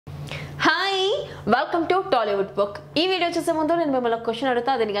Welcome to Tollywood book. ఈ video చూసే ముందు నేను మిమ్మల్ని ఒక క్వశ్చన్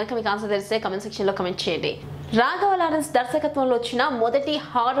అడుగుతా, దీని కనుక మీకు ఆన్సర్ తెలిస్తే కమెంట్ సెక్షన్ లో కమెంట్ చేయండి. రాఘవ లారెన్స్ దర్శకత్వంలో వచ్చిన మొదటి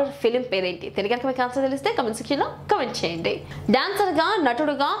హారర్ ఫిలిం పేరేంటి? దీని కనుక మీకు ఆన్సర్ తెలిస్తే కమెంట్ సెక్షన్ లో కమెంట్ చేయండి. డాన్సర్ గా,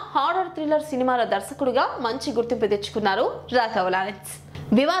 నటుడుగా, హారర్ థ్రిల్లర్ సినిమాల దర్శకుడుగా మంచి గుర్తింపు తెచ్చుకున్నారు రాఘవ లారెన్స్.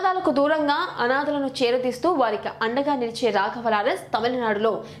 వివాదాలకు దూరంగా అనాథలను చేరదీస్తూ వారికి అండగా నిలిచే రాఘవ లారెన్స్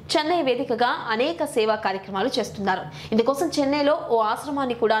తమిళనాడులో చెన్నై వేదికగా అనేక సేవా కార్యక్రమాలు చేస్తున్నారు. ఇందుకోసం చెన్నైలో ఓ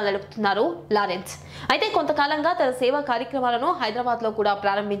ఆశ్రమాన్ని కూడా నడుపుతున్నారు లారెన్స్. అయితే కొంతకాలంగా తన సేవా కార్యక్రమాలను హైదరాబాద్ లో కూడా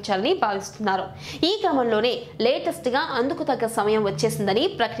ప్రారంభించాలని భావిస్తున్నారు. ఈ క్రమంలోనే లేటెస్ట్ గా అందుకు తగ్గ సమయం వచ్చేసిందని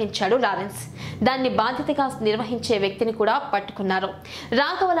ప్రకటించాడు లారెన్స్. దాన్ని బాధ్యతగా నిర్వహించే వ్యక్తిని కూడా పట్టుకున్నారు.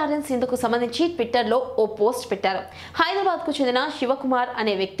 రాఘవ లారెన్స్ ఇందుకు సంబంధించి ట్విట్టర్ లో ఓ పోస్ట్ పెట్టారు. హైదరాబాద్ కు చెందిన శివకుమార్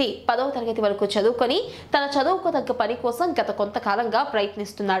అనే వ్యక్తి 10వ తరగతి వరకు చదువుకొని తన చదువుకు తగ్గ పని కోసం గత కొంతకాలంగా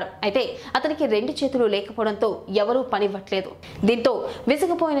ప్రయత్నిస్తున్నాడు. అయితే అతనికి 2 చేతులు లేకపోవడంతో ఎవరూ పనివ్వట్లేదు. దీంతో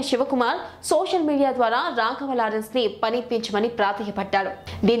విసిగిపోయిన శివకుమార్ సోషల్ మీడియా ద్వారా రాఘవ లారెన్స్ ని పనిపించమని ప్రాధేయపడ్డాడు.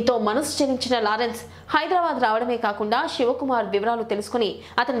 దీంతో మనసు చెలించిన లారెన్స్ హైదరాబాద్ రావడమే కాకుండా శివకుమార్ వివరాలు తెలుసుకుని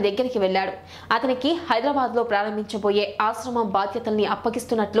అతని దగ్గరికి వెళ్లాడు. అతనికి హైదరాబాద్ లో ప్రారంభించబోయే ఆశ్రమం బాధ్యతల్ని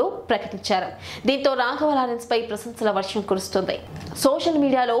అప్పగిస్తున్నట్లు ప్రకటించారు. దీంతో రాఘవ లారెన్స్ పై ప్రశంసల వర్షం కురుస్తుంది. సోషల్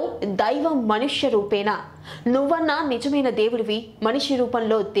మీడియాలో దైవం మనుష్య రూపేణ, నువ్వన్నా నిజమైన దేవుడివి, మనిషి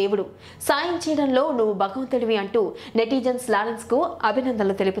రూపంలో దేవుడు, సాయం చేయడంలో నువ్వు భగవంతుడివి అంటూ నెటిజన్స్ లారెన్స్ కు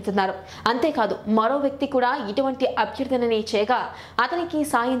అభినందనలు తెలుపుతున్నారు. అంతేకాదు మరో వ్యక్తి కూడా ఇటువంటి అభ్యర్థనని చేయగా అతనికి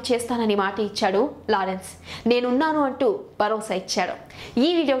సాయం చేస్తానని మాట ఇచ్చాడు లారెన్స్. నేనున్నాను అంటూ భరోసా ఇచ్చాడు. ఈ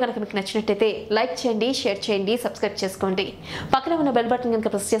వీడియో కనుక మీకు నచ్చినట్టయితే లైక్ చేయండి, షేర్ చేయండి, సబ్స్క్రైబ్ చేసుకోండి. పక్కన ఉన్న బెల్ బటన్ కనుక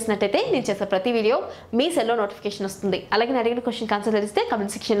ప్రెస్ చేసినట్టయితే నేను చేసే ప్రతి వీడియో మీ సెల్లో నోటిఫికేషన్ వస్తుంది. అలాగే నేను అడిగిన క్వశ్చన్ ఆన్సర్ తెలిస్తే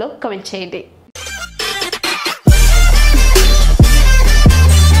కమెంట్ సెక్షన్ లో కమెంట్ చేయండి.